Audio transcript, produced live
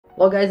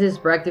Well guys, this is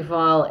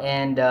Practiphile,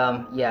 and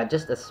yeah,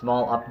 just a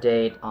small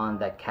update on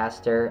the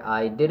Castor.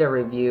 I did a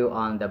review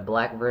on the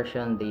black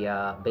version,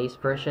 the base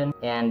version,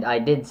 and I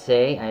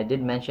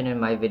did mention in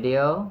my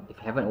video, if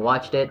you haven't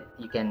watched it,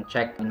 you can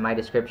check in my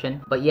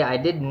description. But yeah, I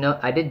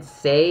did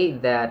say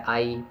that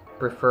I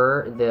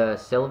prefer the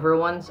silver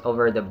ones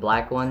over the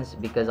black ones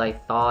because I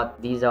thought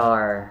these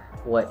are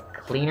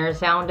cleaner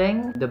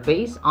sounding. The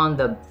bass on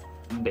the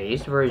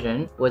base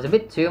version was a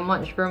bit too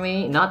much for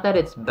me. Not that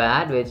it's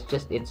bad, but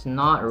it's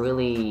not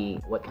really,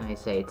 what can I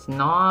say, it's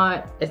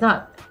not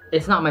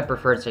my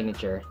preferred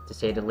signature, to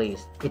say the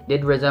least. It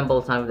did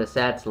resemble some of the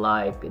sets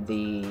like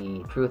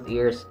the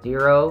Truthear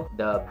Stereo,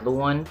 the blue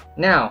one.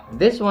 Now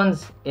this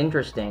one's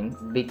interesting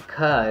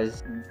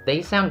because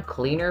they sound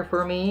cleaner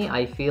for me.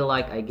 I feel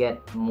like I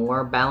get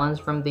more balance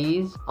from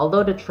these,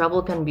 although the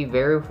treble can be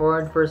very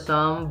forward for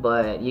some,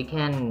 but you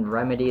can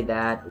remedy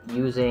that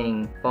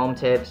using foam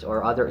tips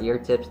or other ear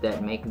tips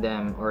that make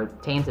them or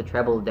tame the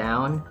treble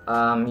down.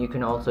 You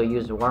can also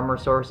use warmer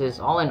sources.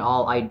 All in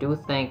all, I do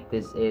think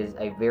this is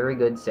a very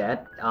good set.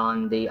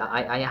 On the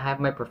I have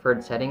my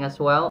preferred setting as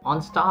well.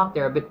 On stock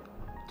they're a bit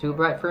too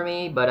bright for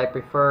me, but I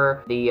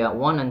prefer the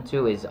 1 and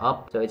 2 is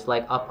up, so it's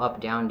like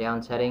up down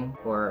down setting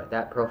for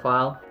that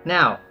profile.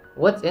 Now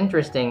what's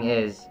interesting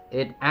is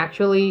it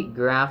actually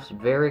graphs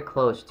very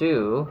close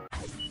to,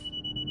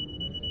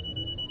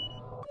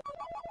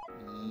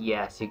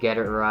 yes, you get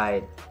it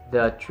right,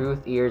 the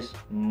Truthear's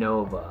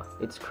Nova.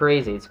 It's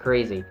crazy, it's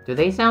crazy. Do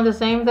they sound the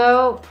same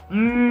though?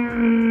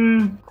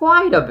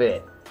 Quite a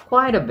bit.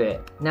 Quite a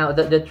bit. Now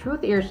the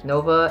Truthear's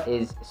Nova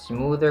is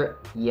smoother.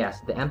 Yes,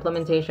 the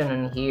implementation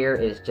in here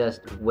is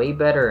just way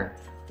better.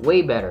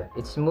 Way better.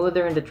 It's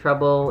smoother in the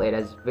treble, it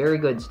has very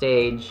good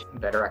stage,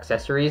 better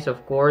accessories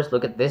of course.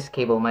 Look at this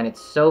cable, man,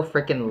 it's so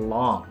freaking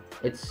long.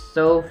 It's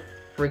so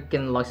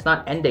freaking long. It's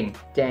not ending.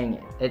 Dang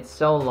it. It's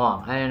so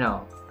long. I don't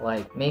know.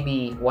 Like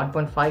maybe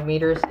 1.5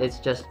 meters. It's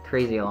just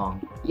crazy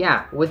long.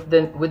 Yeah, with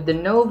the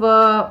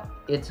Nova,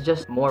 it's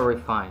just more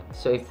refined.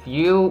 So if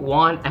you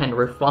want and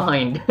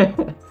refined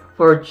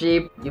for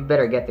cheap, you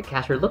better get the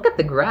Castor. Look at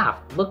the graph.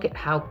 Look at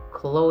how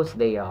close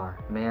they are,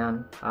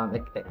 man.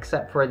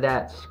 Except for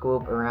that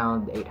scoop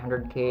around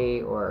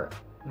 800k or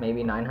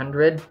maybe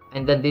 900,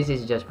 and then this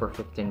is just for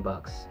 15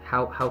 bucks.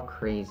 How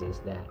crazy is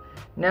that?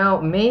 Now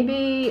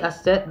maybe a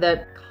set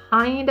that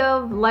kind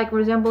of like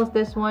resembles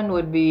this one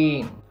would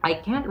be, I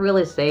can't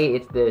really say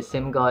it's the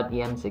SimGod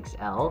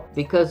EM6L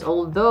because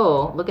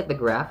although, look at the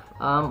graph,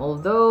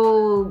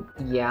 although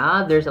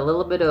yeah, there's a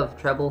little bit of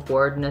treble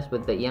forwardness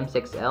with the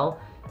EM6L,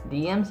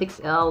 the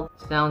EM6L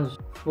sounds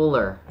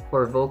fuller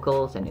for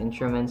vocals and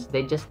instruments.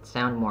 They just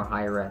sound more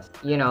high res.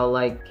 You know,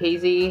 like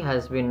KZ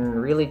has been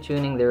really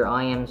tuning their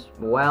IMs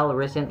well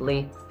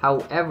recently.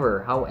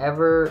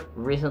 However,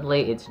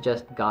 recently it's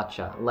just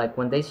gotcha. Like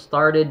when they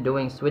started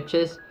doing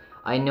switches,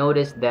 I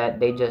noticed that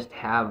they just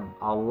have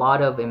a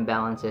lot of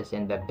imbalances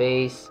in the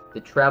bass,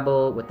 the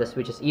treble, with the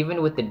switches,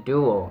 even with the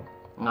duo.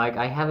 Like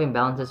I have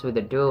imbalances with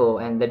the duo,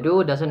 and the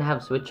duo doesn't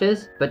have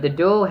switches, but the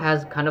duo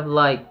has kind of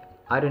like,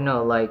 I don't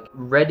know, like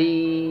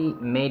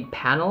ready-made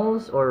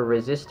panels or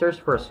resistors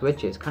for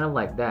switches, kind of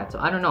like that. So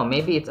I don't know,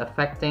 maybe it's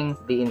affecting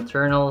the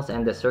internals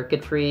and the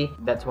circuitry.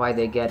 That's why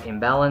they get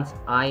imbalanced.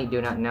 I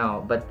do not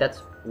know, but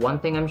that's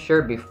one thing I'm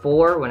sure.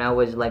 Before, when I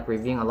was like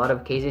reviewing a lot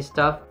of KZ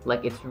stuff,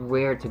 like it's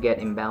rare to get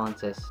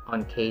imbalances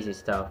on KZ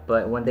stuff,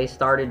 but when they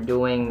started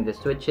doing the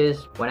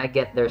switches, when I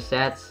get their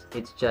sets,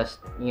 it's just,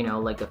 you know,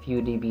 like a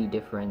few dB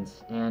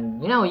difference,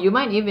 and you know, you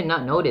might even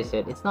not notice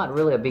it. It's not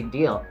really a big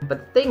deal.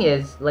 But the thing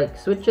is, like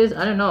switches,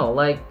 I don't know,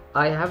 like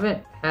I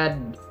haven't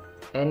had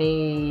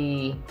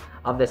any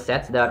of the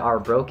sets that are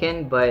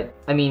broken, but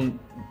I mean,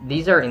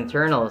 these are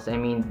internals. I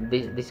mean,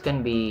 this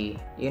can be,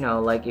 you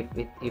know, like if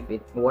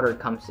water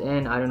comes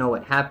in, I don't know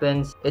what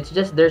happens. It's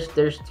just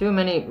there's too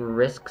many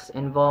risks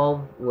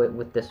involved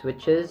with the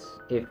switches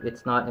if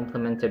it's not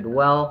implemented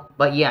well.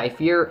 But yeah,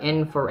 if you're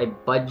in for a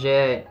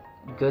budget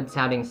good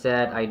sounding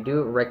set, I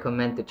do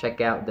recommend to check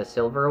out the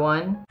silver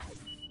one.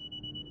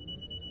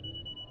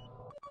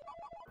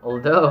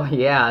 Although,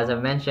 yeah, as I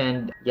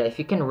mentioned, yeah, if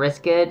you can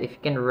risk it, if you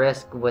can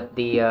risk with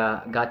the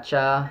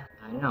gotcha,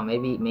 I don't know,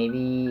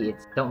 maybe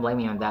it's, don't blame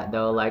me on that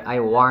though. Like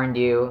I warned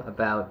you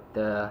about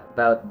the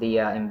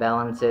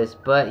imbalances,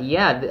 but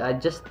yeah, I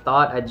just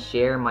thought I'd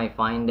share my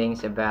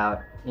findings about,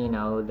 you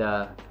know,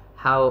 the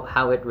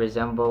how it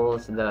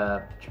resembles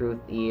the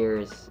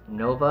Truthear's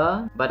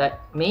Nova. But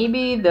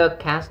maybe the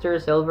Castor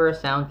Silver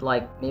sounds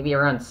like maybe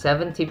around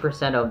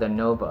 70% of the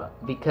Nova,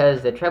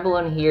 because the treble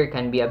on here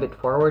can be a bit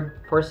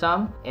forward for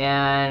some.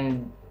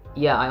 And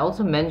yeah, I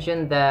also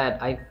mentioned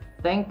that I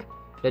think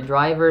the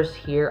drivers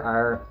here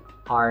are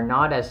are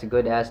not as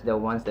good as the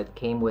ones that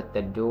came with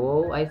the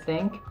Duo, I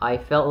think. I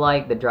felt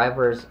like the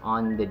drivers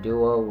on the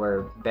Duo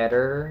were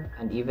better,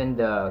 and even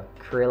the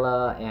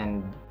Krilla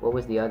and what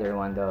was the other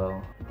one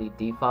though? The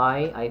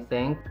DeFi, I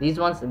think. These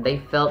ones, they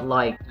felt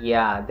like,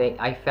 yeah,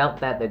 I felt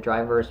that the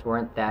drivers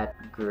weren't that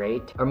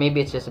great. Or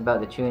maybe it's just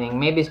about the tuning.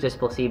 Maybe it's just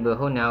placebo,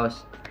 who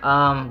knows?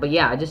 But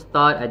yeah, I just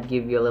thought I'd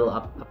give you a little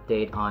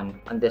update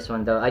on this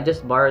one though. I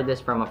just borrowed this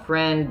from a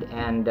friend,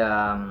 and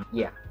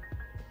yeah.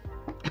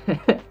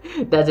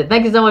 That's it.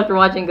 Thank you so much for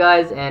watching,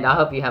 guys, and I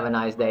hope you have a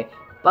nice day.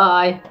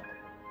 Bye!